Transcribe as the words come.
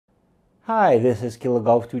Hi, this is Kilo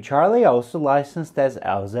Golf 2 Charlie, also licensed as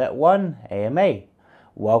LZ1 AMA.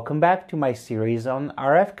 Welcome back to my series on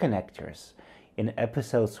RF connectors. In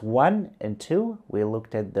episodes 1 and 2, we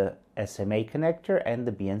looked at the SMA connector and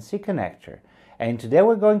the BNC connector. And today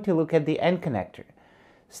we're going to look at the N connector.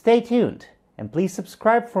 Stay tuned, and please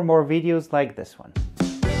subscribe for more videos like this one.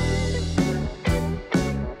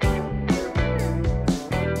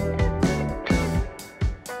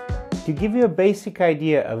 To give you a basic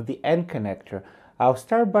idea of the N connector, I'll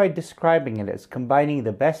start by describing it as combining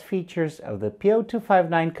the best features of the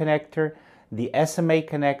P0259 connector, the SMA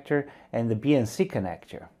connector, and the BNC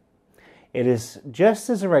connector. It is just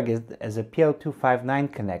as rugged as a P0259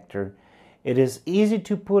 connector. It is easy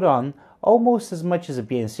to put on almost as much as a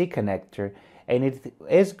BNC connector, and it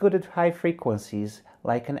is good at high frequencies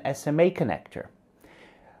like an SMA connector.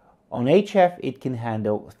 On HF, it can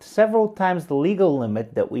handle several times the legal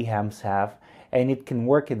limit that we hams have, and it can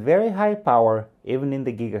work at very high power, even in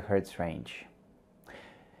the gigahertz range.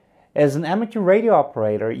 As an amateur radio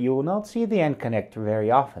operator, you will not see the N connector very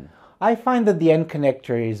often. I find that the N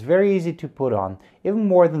connector is very easy to put on, even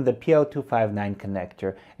more than the P0259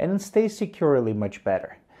 connector, and it stays securely much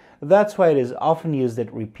better. That's why it is often used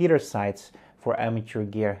at repeater sites for amateur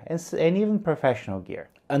gear and even professional gear.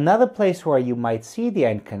 Another place where you might see the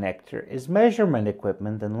N connector is measurement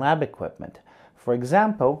equipment and lab equipment. For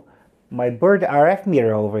example, my Bird RF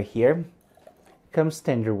meter over here comes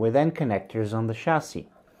standard with N connectors on the chassis.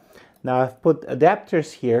 Now I've put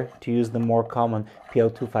adapters here to use the more common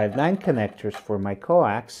P0259 connectors for my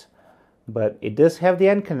coax, but it does have the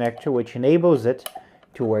N connector, which enables it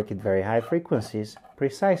to work at very high frequencies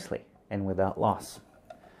precisely and without loss.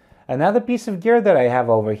 Another piece of gear that I have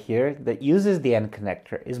over here that uses the N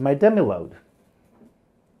connector is my dummy load.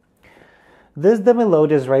 This dummy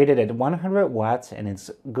load is rated at 100 watts and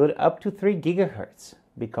it's good up to 3 gigahertz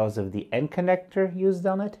because of the N connector used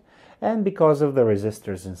on it and because of the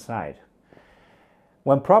resistors inside.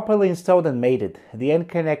 When properly installed and mated, the N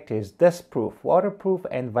connector is dust-proof, waterproof,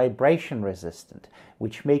 and vibration resistant,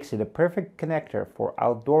 which makes it a perfect connector for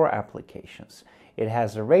outdoor applications. It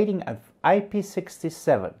has a rating of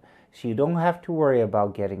IP67, so you don't have to worry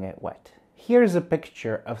about getting it wet. Here's a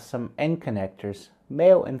picture of some N connectors,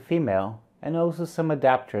 male and female, and also some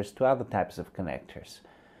adapters to other types of connectors.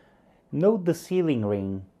 Note the sealing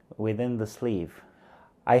ring within the sleeve.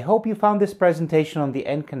 I hope you found this presentation on the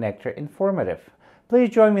N connector informative. Please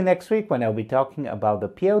join me next week when I'll be talking about the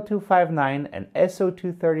P0259 and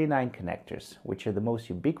SO239 connectors, which are the most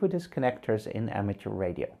ubiquitous connectors in amateur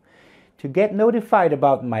radio. To get notified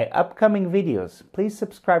about my upcoming videos, please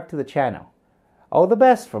subscribe to the channel. All the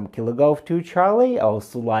best from Kilo Golf 2 Charlie,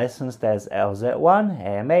 also licensed as LZ1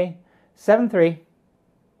 AMA 73.